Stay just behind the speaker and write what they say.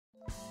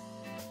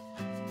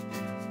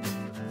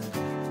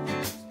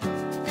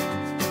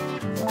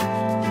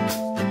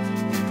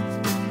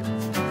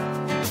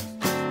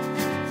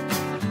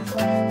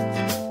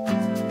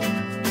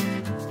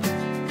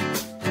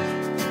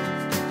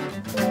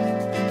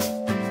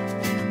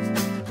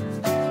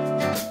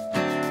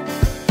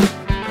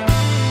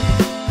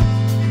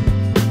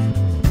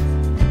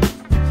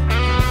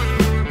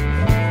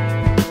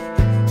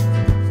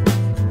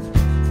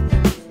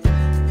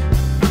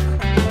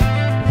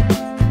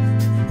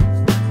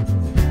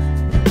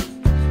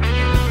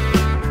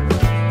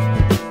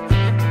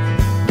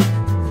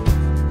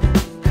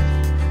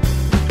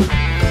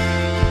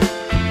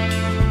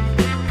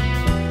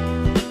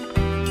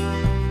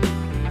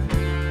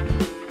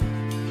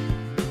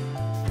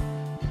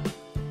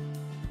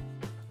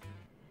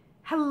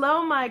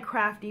Hello, my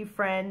crafty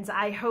friends.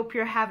 I hope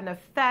you're having a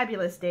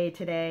fabulous day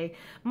today.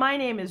 My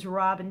name is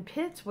Robyn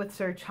Pitts with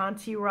Sir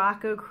Chauncey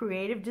Rocco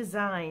Creative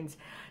Designs.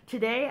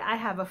 Today, I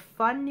have a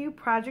fun new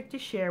project to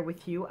share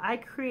with you. I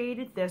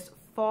created this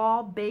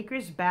fall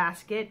baker's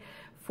basket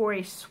for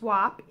a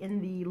swap in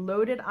the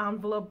Loaded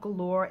Envelope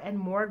Galore and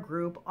More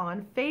group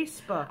on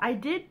Facebook. I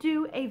did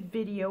do a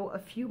video a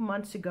few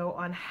months ago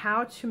on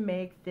how to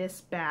make this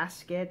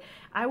basket.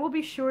 I will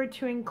be sure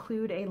to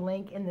include a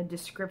link in the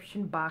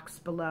description box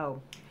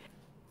below.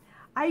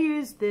 I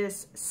used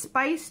this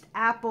Spiced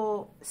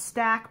Apple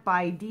stack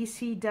by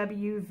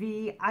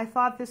DCWV. I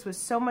thought this was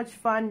so much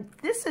fun.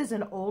 This is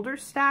an older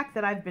stack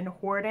that I've been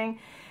hoarding,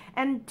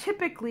 and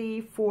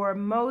typically for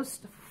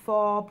most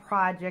fall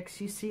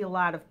projects you see a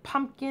lot of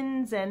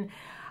pumpkins, and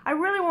I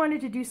really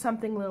wanted to do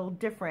something a little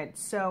different,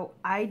 so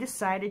I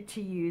decided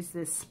to use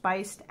this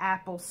Spiced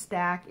Apple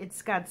stack.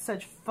 It's got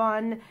such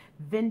fun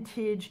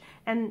vintage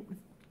and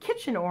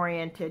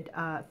kitchen-oriented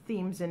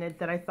themes in it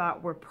that I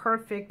thought were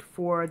perfect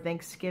for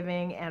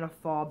Thanksgiving and a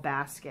fall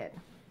basket.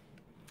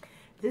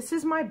 This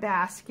is my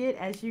basket.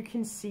 As you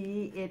can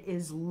see, it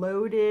is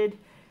loaded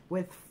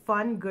with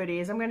fun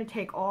goodies. I'm going to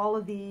take all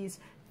of these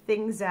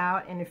things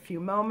out in a few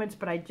moments,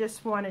 but I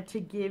just wanted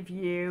to give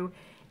you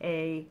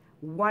a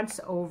once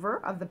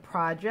over of the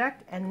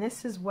project, and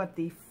this is what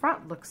the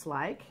front looks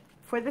like.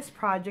 For this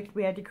project,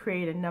 we had to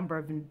create a number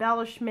of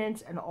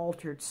embellishments, an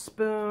altered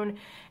spoon,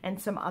 and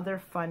some other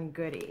fun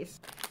goodies.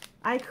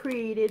 I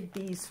created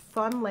these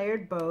fun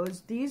layered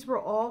bows. These were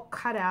all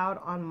cut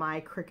out on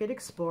my Cricut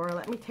Explorer.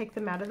 Let me take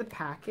them out of the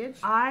package.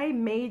 I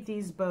made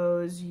these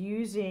bows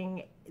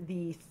using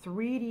the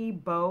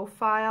 3D bow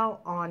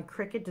file on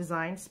Cricut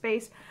Design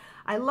Space.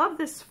 I love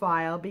this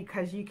file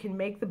because you can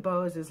make the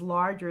bows as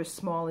large or as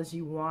small as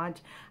you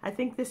want. I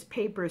think this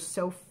paper is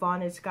so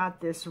fun. It's got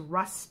this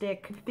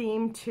rustic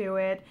theme to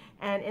it,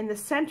 and in the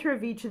center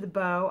of each of the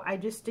bow I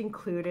just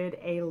included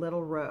a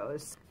little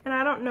rose. And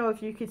I don't know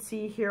if you could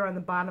see here on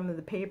the bottom of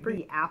the paper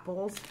the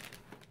apples.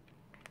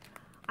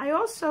 I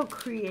also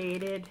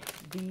created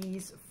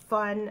these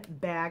fun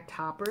bag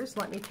toppers.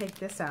 Let me take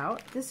this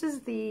out. This is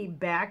the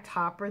bag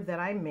topper that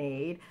I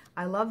made.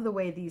 I love the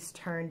way these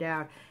turned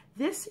out.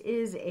 This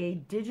is a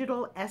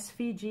digital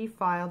SVG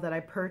file that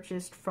I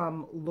purchased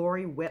from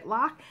Lori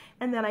Whitlock,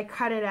 and then I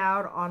cut it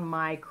out on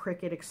my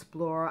Cricut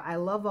Explorer. I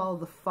love all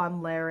the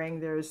fun layering.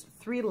 There's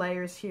 3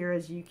 layers here,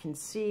 as you can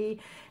see,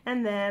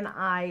 and then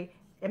I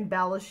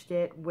embellished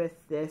it with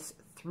this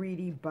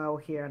 3D bow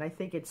here, and I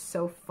think it's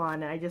so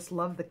fun, and I just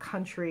love the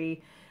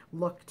country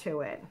look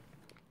to it.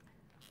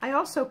 I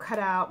also cut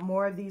out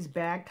more of these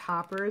bag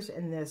toppers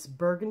in this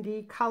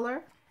burgundy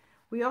color.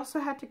 We also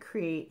had to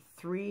create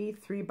 3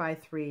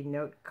 3x3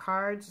 note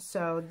cards.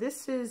 So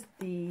this is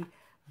the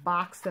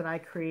box that I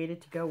created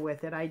to go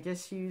with it. I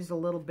just used a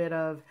little bit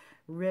of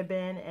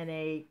ribbon and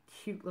a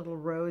cute little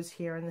rose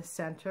here in the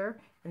center.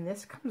 And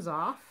this comes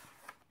off.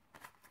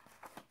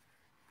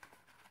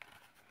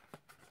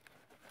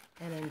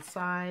 And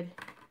inside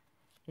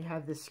you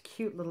have this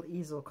cute little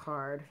easel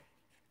card.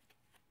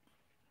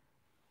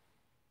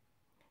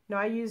 Now,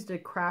 I used a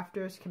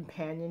Crafter's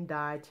Companion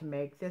die to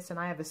make this, and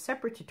I have a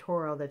separate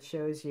tutorial that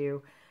shows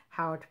you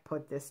how to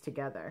put this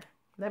together.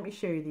 Let me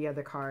show you the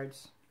other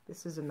cards.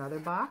 This is another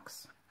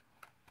box.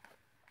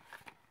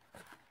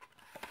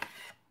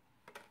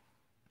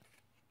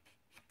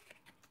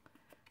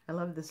 I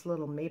love this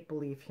little maple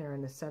leaf here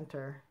in the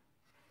center.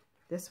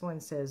 This one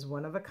says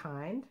one of a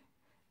kind.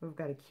 We've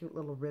got a cute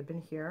little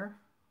ribbon here.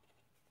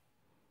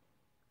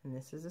 And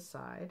this is a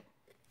side.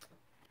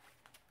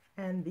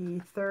 And the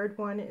third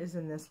one is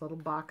in this little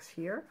box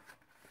here.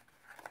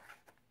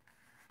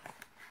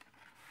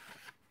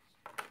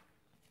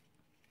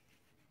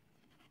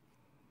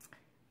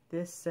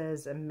 This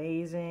says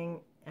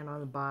amazing, and on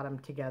the bottom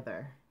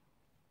together.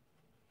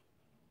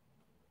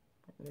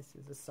 And this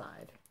is the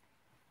side.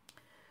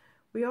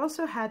 We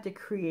also had to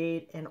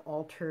create an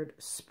altered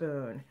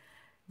spoon.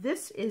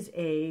 This is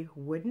a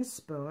wooden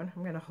spoon.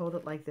 I'm going to hold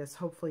it like this.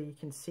 Hopefully you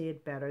can see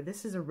it better.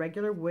 This is a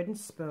regular wooden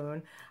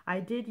spoon.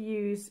 I did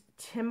use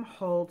Tim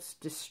Holtz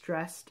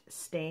Distressed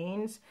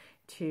Stains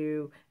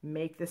to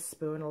make the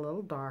spoon a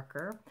little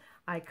darker.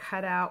 I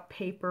cut out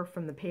paper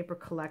from the paper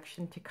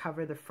collection to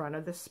cover the front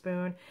of the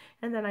spoon,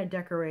 and then I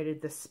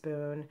decorated the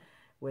spoon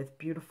with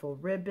beautiful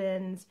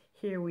ribbons.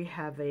 Here we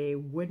have a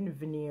wooden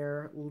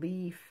veneer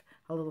leaf,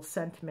 a little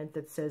sentiment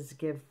that says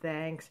give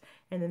thanks,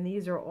 and then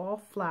these are all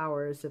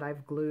flowers that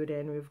I've glued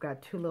in. We've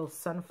got 2 little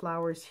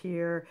sunflowers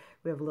here,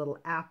 we have a little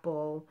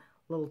apple,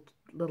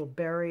 little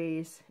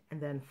berries, and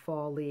then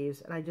fall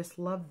leaves. And I just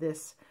love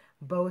this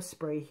bow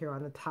spray here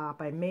on the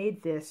top. I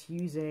made this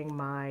using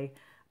my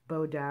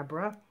Bow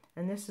Dabra,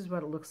 and this is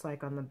what it looks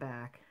like on the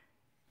back.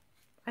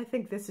 I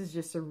think this is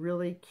just a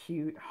really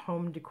cute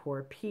home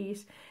decor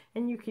piece,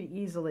 and you could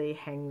easily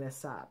hang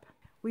this up.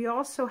 We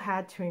also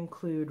had to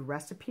include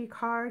recipe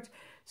cards.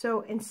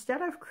 So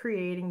instead of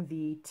creating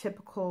the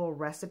typical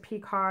recipe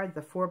card,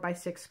 the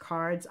 4x6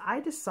 cards,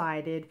 I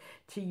decided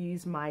to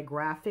use my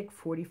graphic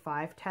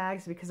 45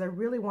 tags because I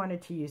really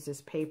wanted to use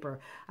this paper.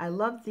 I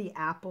love the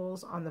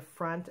apples on the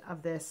front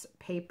of this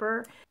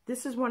paper.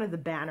 This is one of the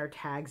banner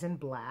tags in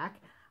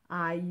black.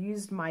 I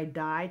used my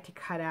die to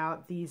cut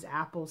out these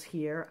apples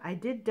here. I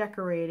did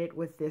decorate it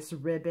with this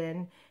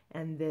ribbon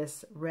and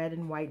this red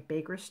and white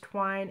baker's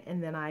twine,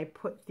 and then I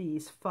put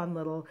these fun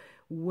little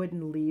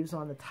wooden leaves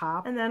on the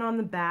top. And then on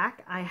the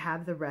back, I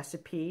have the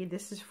recipe.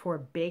 This is for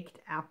baked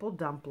apple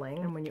dumpling,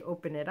 and when you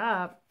open it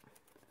up,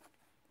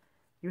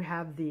 you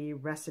have the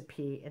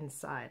recipe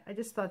inside. I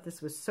just thought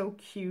this was so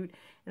cute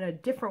and a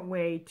different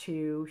way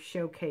to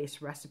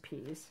showcase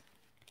recipes.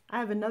 I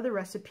have another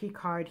recipe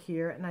card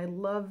here, and I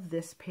love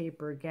this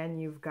paper. Again,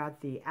 you've got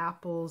the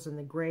apples and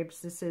the grapes.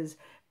 This is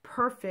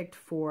perfect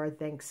for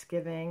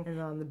Thanksgiving. And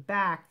on the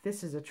back,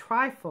 this is a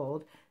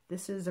trifold.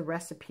 This is a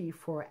recipe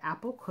for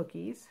apple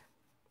cookies.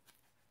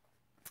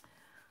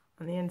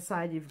 On the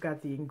inside, you've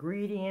got the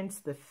ingredients,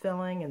 the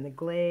filling, and the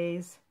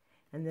glaze.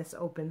 And this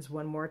opens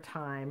one more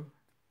time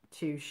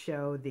to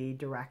show the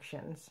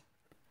directions.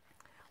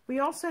 We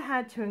also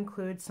had to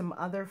include some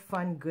other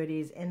fun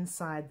goodies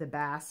inside the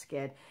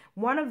basket.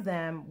 One of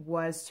them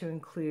was to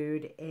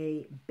include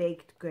a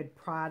baked good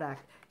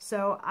product.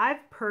 So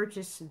I've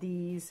purchased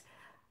these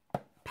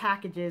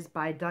packages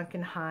by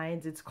Duncan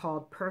Hines. It's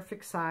called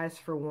Perfect Size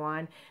for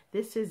One.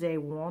 This is a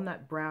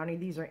walnut brownie.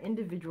 These are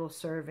individual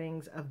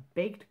servings of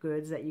baked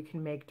goods that you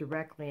can make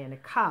directly in a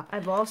cup.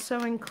 I've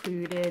also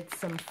included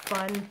some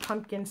fun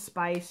pumpkin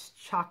spice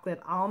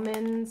chocolate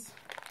almonds.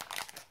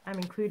 I've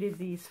included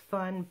these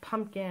fun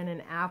pumpkin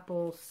and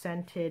apple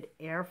scented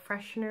air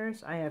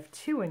fresheners. I have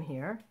 2 in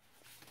here.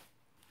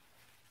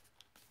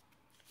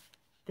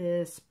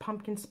 This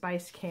pumpkin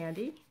spice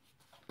candy.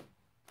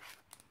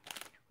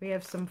 We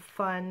have some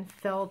fun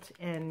felt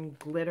and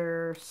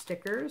glitter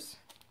stickers.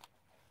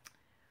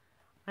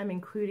 I'm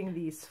including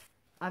these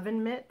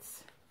oven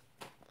mitts.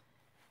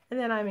 And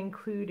then I'm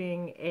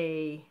including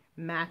a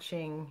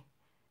matching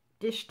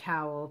dish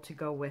towel to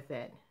go with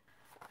it.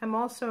 I'm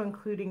also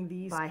including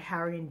these by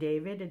Harry and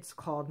David. It's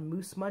called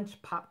Moose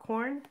Munch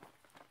Popcorn.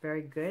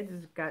 Very good.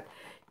 It's got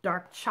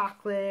dark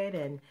chocolate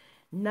and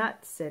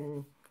nuts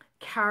and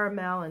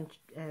caramel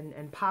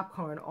and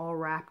popcorn all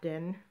wrapped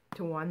in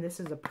to one. This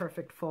is a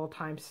perfect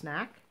full-time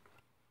snack.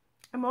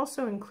 I'm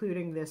also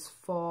including this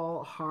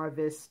fall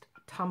harvest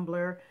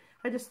tumbler.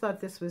 I just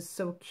thought this was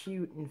so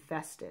cute and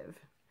festive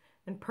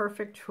and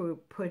perfect to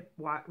put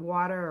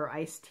water or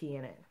iced tea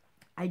in it.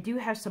 I do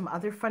have some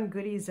other fun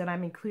goodies that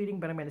I'm including,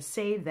 but I'm going to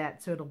save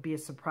that so it'll be a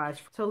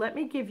surprise. So let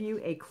me give you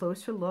a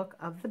closer look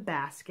of the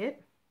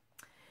basket.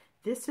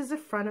 This is the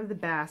front of the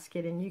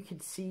basket, and you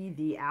can see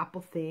the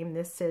apple theme.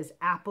 This says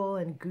apple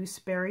and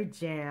gooseberry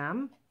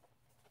jam.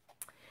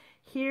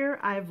 Here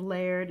I've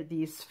layered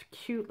these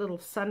cute little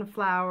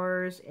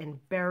sunflowers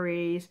and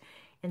berries,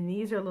 and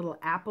these are little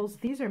apples.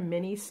 These are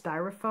mini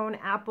styrofoam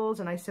apples,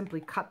 and I simply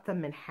cut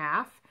them in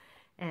half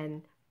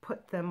and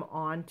put them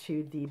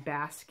onto the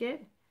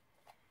basket.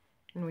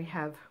 And we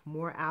have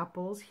more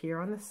apples here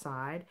on the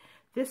side.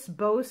 This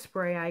bow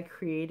spray I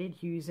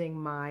created using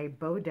my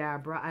Bow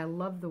Dabra. I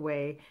love the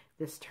way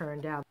this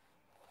turned out.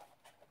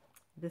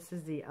 This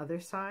is the other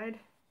side.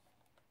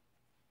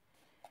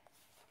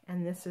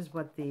 And this is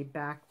what the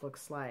back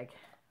looks like.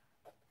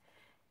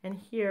 And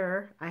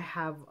here I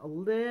have a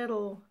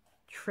little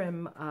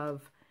trim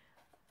of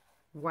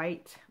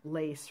white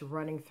lace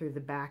running through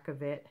the back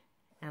of it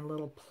and a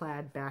little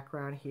plaid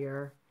background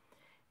here.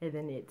 And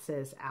then it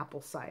says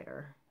apple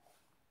cider.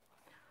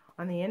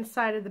 On the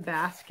inside of the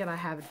basket, I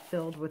have it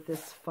filled with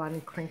this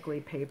fun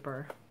crinkly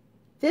paper.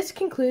 This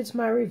concludes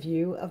my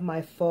review of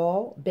my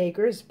fall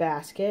baker's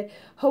basket.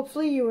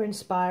 Hopefully you were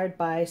inspired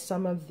by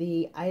some of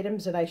the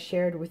items that I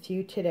shared with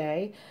you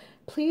today.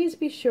 Please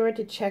be sure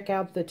to check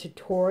out the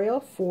tutorial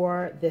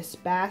for this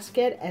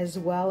basket as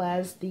well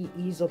as the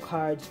easel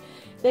cards.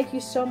 Thank you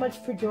so much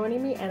for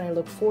joining me, and I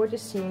look forward to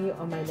seeing you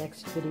on my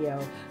next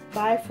video.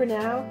 Bye for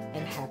now,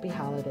 and happy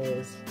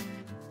holidays.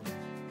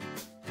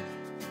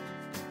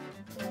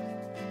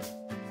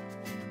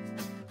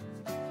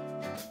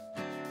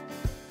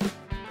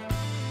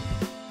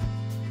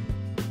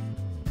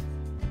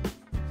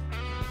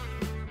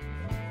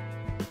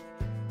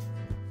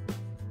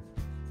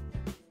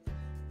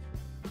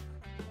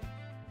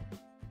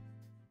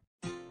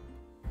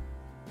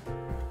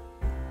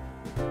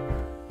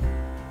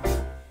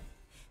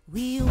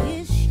 We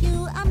wish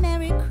you a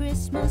Merry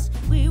Christmas.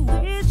 We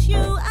wish you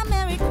a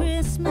Merry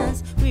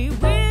Christmas. We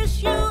wish